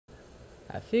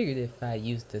I figured if I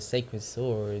used the sacred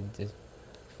sword, the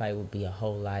fight would be a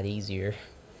whole lot easier.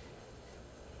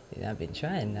 And I've been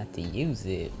trying not to use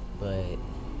it, but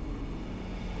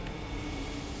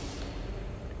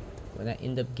when I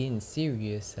end up getting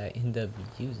serious, I end up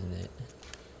using it.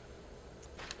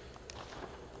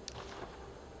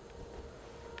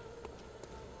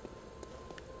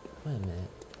 Wait a minute.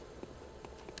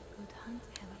 Good hunt,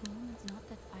 everyone. It's not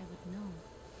that I would know.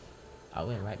 I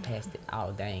went right past it.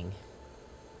 Oh, dang.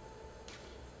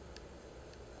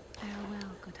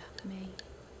 Farewell, good May.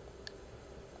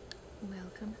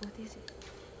 Welcome. What is it?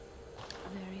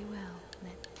 Very well.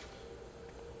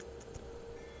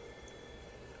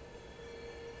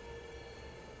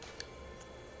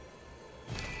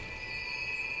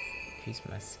 Increase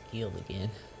my skill again.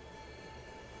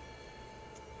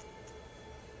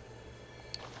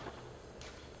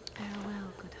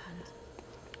 Farewell, good hunt.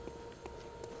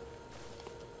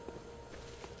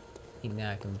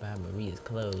 Now I can buy Maria's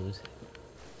clothes.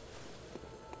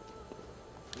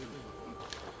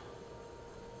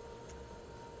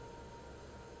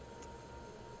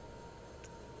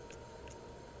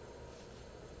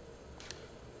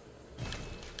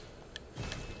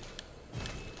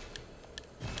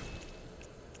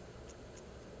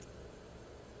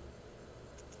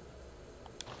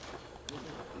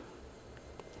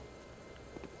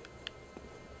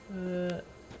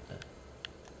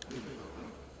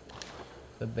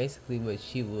 But basically what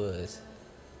she was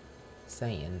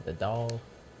saying, the doll,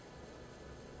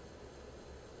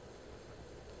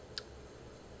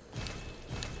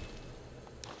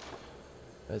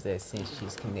 was that since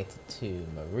she's connected to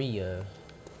Maria,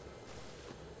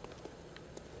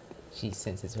 she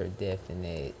senses her death and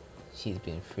that she's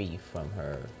been free from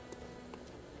her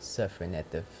suffering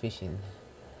at the fishing.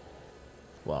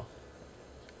 Well,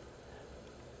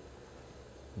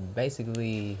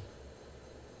 basically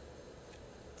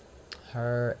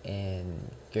her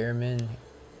and German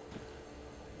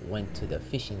went to the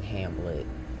fishing hamlet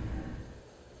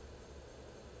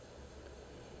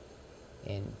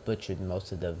and butchered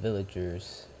most of the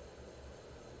villagers,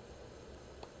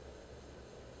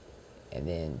 and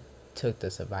then took the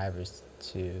survivors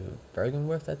to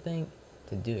Bergenworth, I think,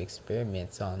 to do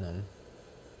experiments on them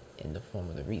in the form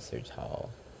of the research hall.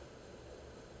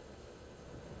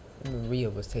 Maria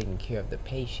was taking care of the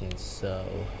patients, so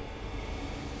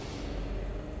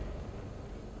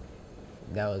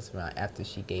that was around after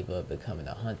she gave up becoming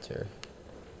a hunter.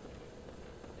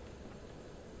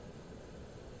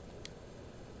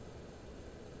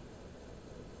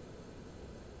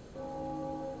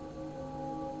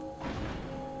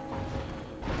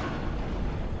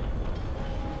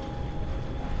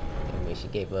 And when she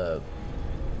gave up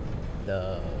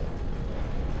the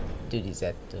duties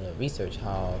at the research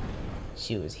hall,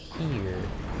 she was here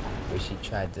where she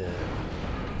tried to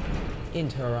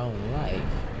end her own life.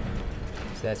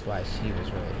 So that's why she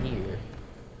was right here.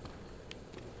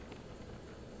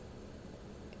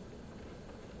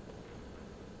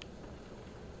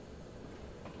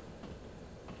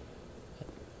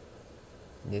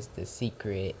 This is the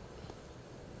secret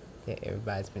that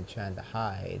everybody's been trying to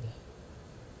hide.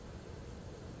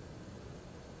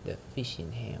 The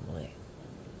fishing hamlet.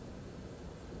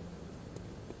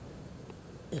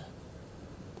 Ugh.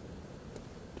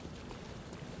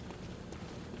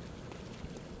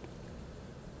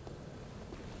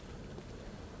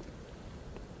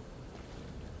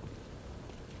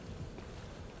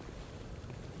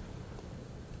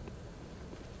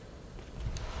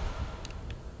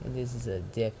 And this is a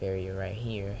death area right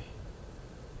here.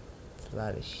 It's a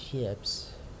lot of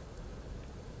ships.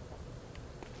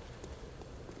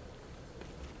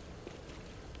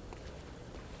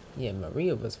 Yeah,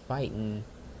 Maria was fighting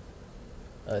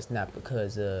us not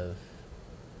because of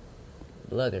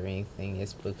blood or anything.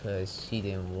 It's because she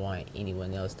didn't want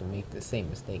anyone else to make the same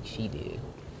mistake she did.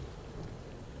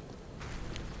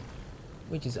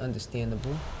 Which is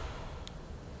understandable.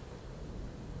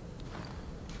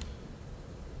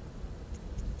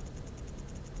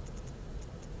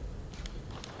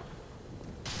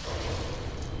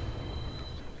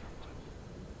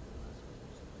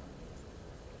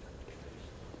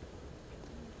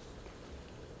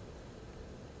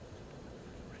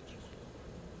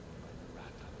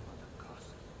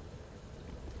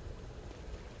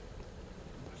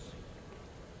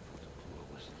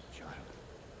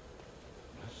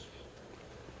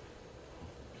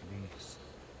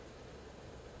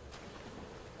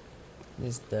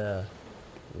 This is the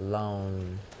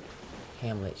lone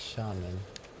Hamlet shaman.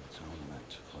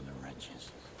 Atonement for the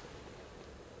wretches.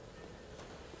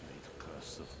 Great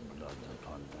curse of blood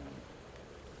upon them,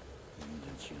 and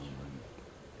their children,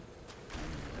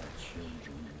 and their children.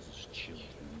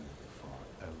 children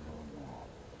forevermore.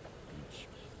 Each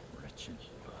wretched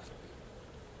birth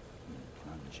will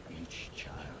plunge each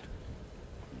child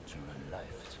into a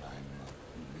lifetime of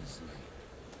misery.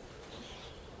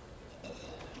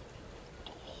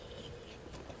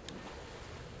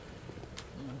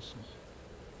 Listen,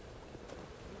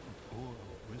 the poor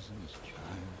prison's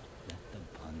child, let the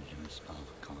abundance of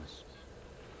cause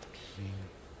cling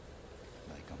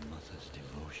like a mother's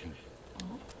devotion.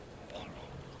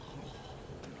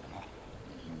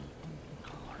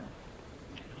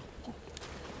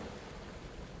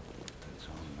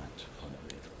 Atonement for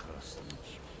great customs.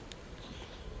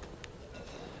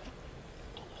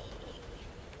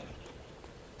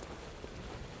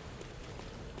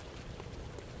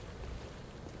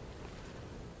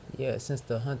 Yeah, since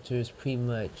the hunters pretty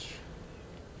much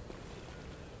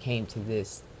came to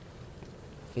this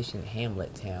fishing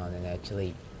Hamlet town and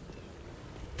actually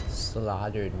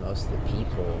slaughtered most of the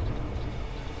people,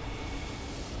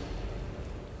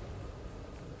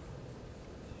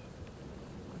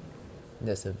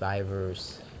 the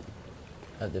survivors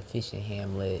of the fishing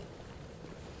hamlet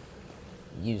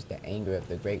used the anger of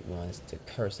the great ones to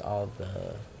curse all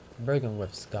the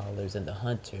Bergenworth scholars and the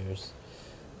hunters,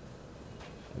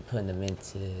 and putting them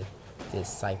into this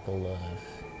cycle of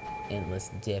endless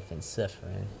death and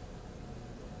suffering,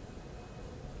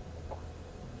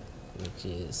 which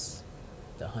is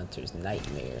the hunter's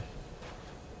nightmare.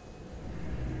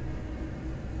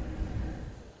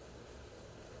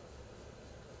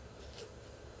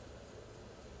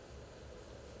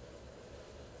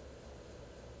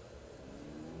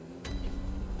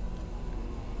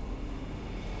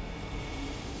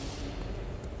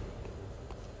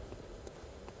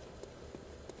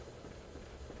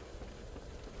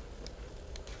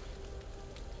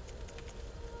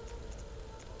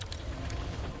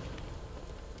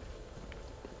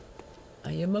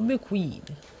 I am a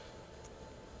milkweed.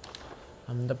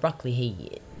 I'm the broccoli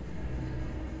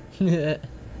head.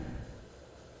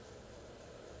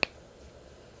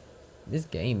 This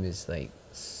game is like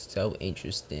so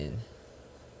interesting.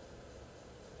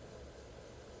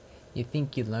 You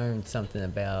think you learned something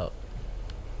about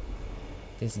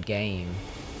this game,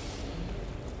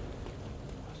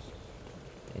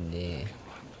 and then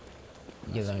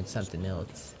you learn something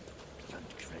else.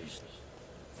 Blood-crazed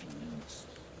fiends.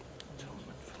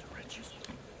 Atonement for the wretched.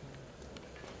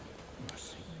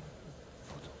 Mercy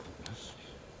for the poorness.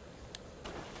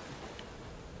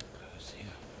 Curse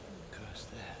here, curse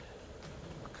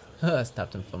there.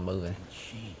 Stopped him from moving. And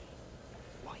she,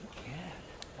 white-haired,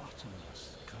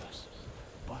 bottomless curse,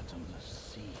 bottomless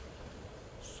sea,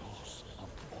 source of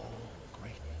all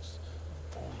greatness,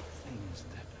 all things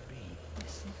that be.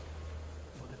 Listen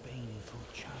for the baneful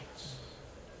chants.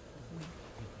 Weep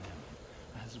with them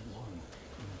as one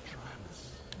in trance.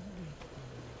 Weep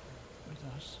with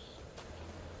us.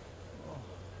 Oh,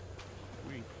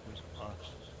 weep with us.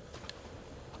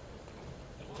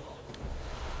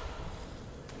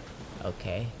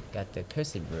 Okay, got the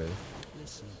cursed brew.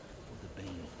 Listen for the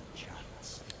baneful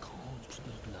chants. They call to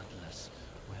the bloodless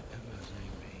wherever they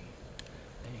may.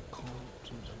 They call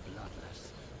to the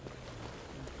bloodless.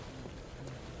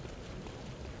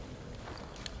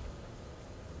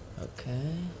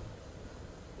 Okay.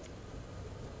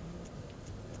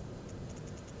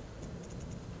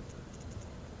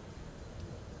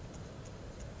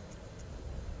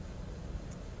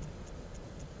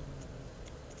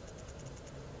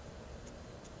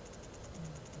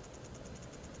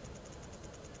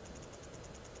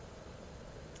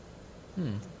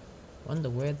 Wonder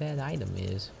where that item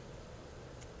is.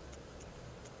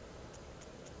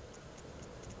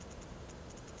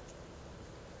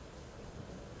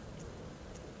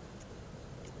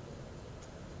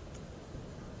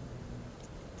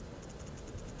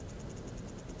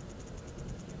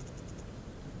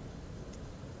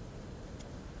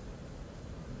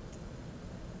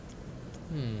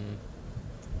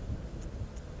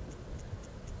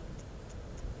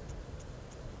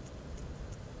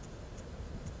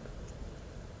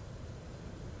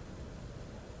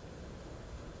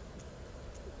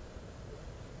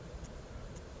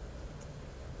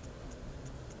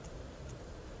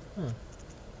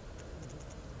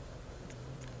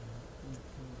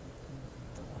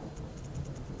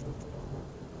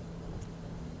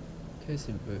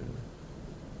 Cursed brew.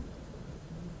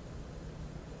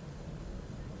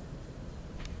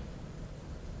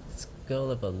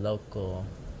 Skull of a local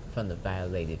from the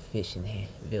violated fishing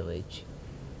village.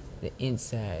 The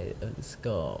inside of the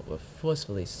skull were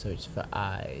forcefully searched for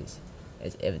eyes,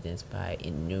 as evidenced by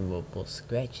innumerable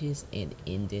scratches and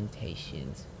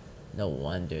indentations. No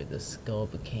wonder the skull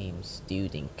became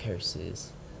stewed in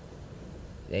curses.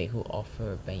 They who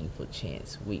offer a baneful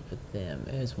chance weep with them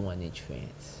as one in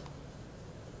trance.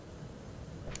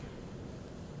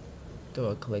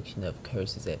 Throw a collection of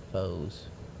curses at foes.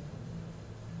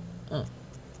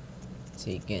 So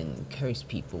you can curse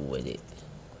people with it.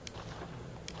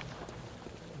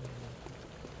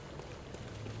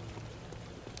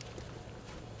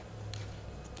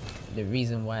 The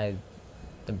reason why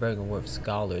the Bergenworth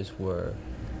scholars were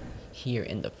here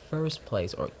in the first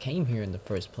place, or came here in the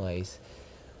first place,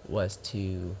 was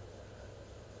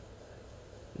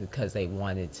because they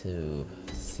wanted to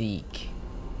seek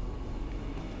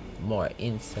more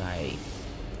insight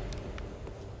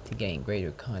to gain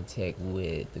greater contact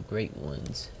with the Great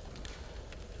Ones.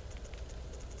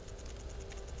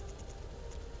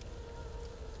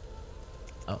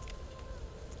 Oh.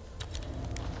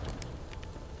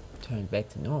 Turn back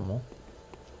to normal.